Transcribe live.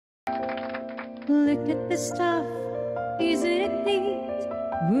Look at the stuff, isn't it neat?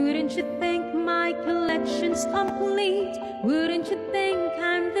 Wouldn't you think my collection's complete? Wouldn't you think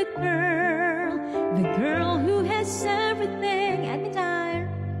I'm the girl who has everything and the tire?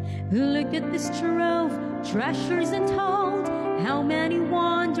 Look at this trove, treasures untold. How many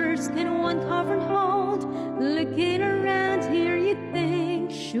wonders can one cavern hold? Looking around here you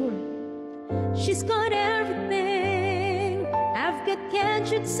think, sure, she's got everything. I've got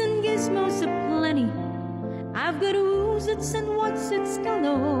gadgets and gizmos aplenty. I've got who's-its and what's-its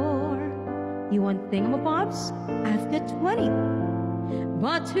galore. You want thingamabobs? I've got 20.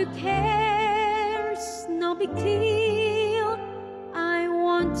 But who cares? No big deal. I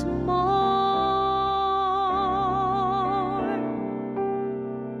want more.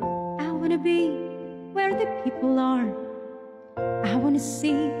 I wanna be where the people are. I wanna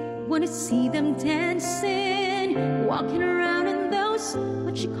see them dancing, walking around in those,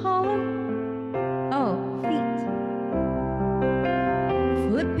 what you call them? Oh, feet.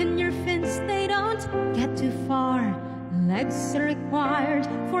 Flipping your fins, they don't get too far. Legs are required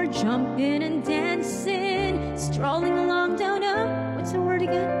for jumping and dancing, strolling along down a, what's the word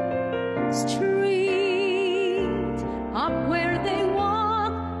again? Street. Up where they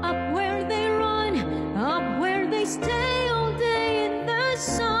walk, up where they run, up where they stay all day in the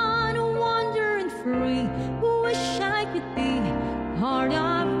sun, wandering free. Wish I could be part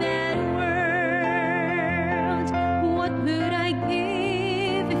of that world. What would I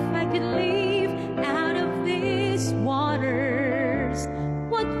give if I could leave out of these waters?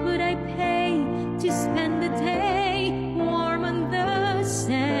 What would I pay to spend the day warm on the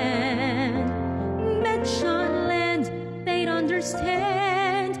sand? Bet on land they'd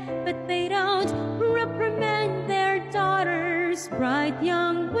understand, but they don't reprimand their daughters. Bright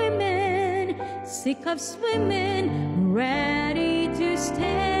young women, sick of swimming, ready to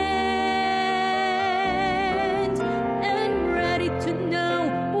stand and ready to know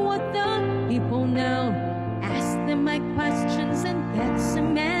what the people know. Ask them my questions and get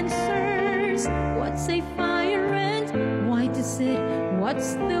some answers. What's a fire and why does it?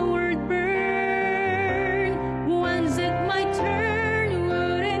 What's the word burn? When's it my turn?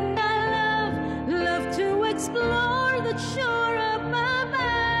 Wouldn't I love to explore the shore up above?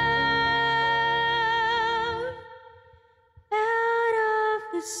 Out of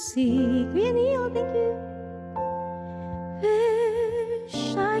the sea. Kuya Neil, thank you.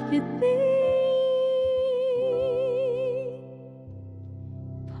 Wish I could be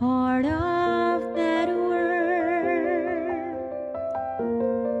part of that world.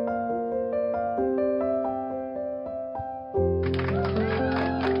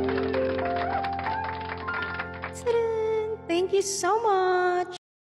 Ta-da! Thank you so